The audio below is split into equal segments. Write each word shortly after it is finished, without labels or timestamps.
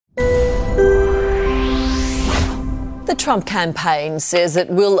The Trump campaign says it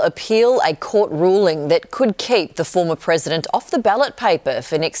will appeal a court ruling that could keep the former president off the ballot paper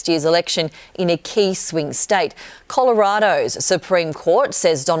for next year's election in a key swing state. Colorado's Supreme Court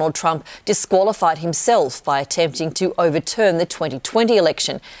says Donald Trump disqualified himself by attempting to overturn the 2020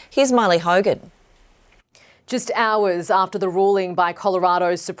 election. Here's Miley Hogan. Just hours after the ruling by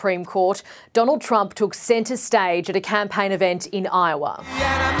Colorado's Supreme Court, Donald Trump took centre stage at a campaign event in Iowa.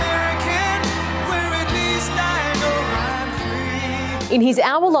 In his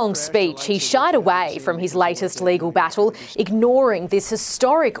hour-long speech, he shied away from his latest legal battle, ignoring this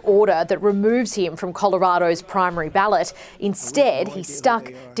historic order that removes him from Colorado's primary ballot. Instead, he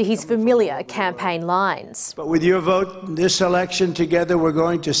stuck to his familiar campaign lines. But with your vote in this election together, we're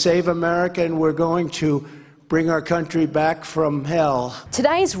going to save America and we're going to bring our country back from hell.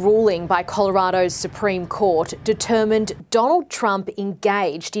 Today's ruling by Colorado's Supreme Court determined Donald Trump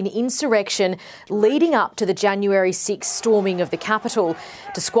engaged in insurrection leading up to the January 6 storming of the Capitol,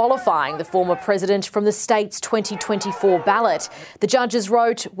 disqualifying the former president from the state's 2024 ballot. The judges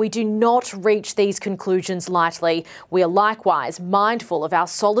wrote, "We do not reach these conclusions lightly. We are likewise mindful of our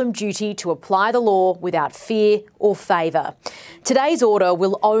solemn duty to apply the law without fear or favour." Today's order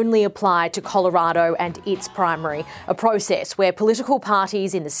will only apply to Colorado and its primary, a process where political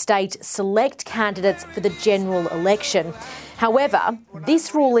parties in the state select candidates for the general election. However,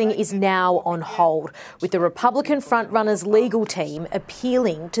 this ruling is now on hold, with the Republican frontrunner's legal team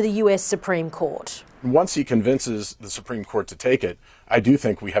appealing to the US Supreme Court. Once he convinces the Supreme Court to take it, I do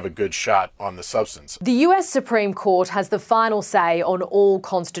think we have a good shot on the substance. The US Supreme Court has the final say on all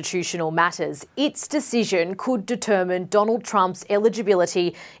constitutional matters. Its decision could determine Donald Trump's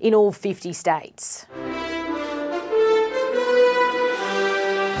eligibility in all 50 states.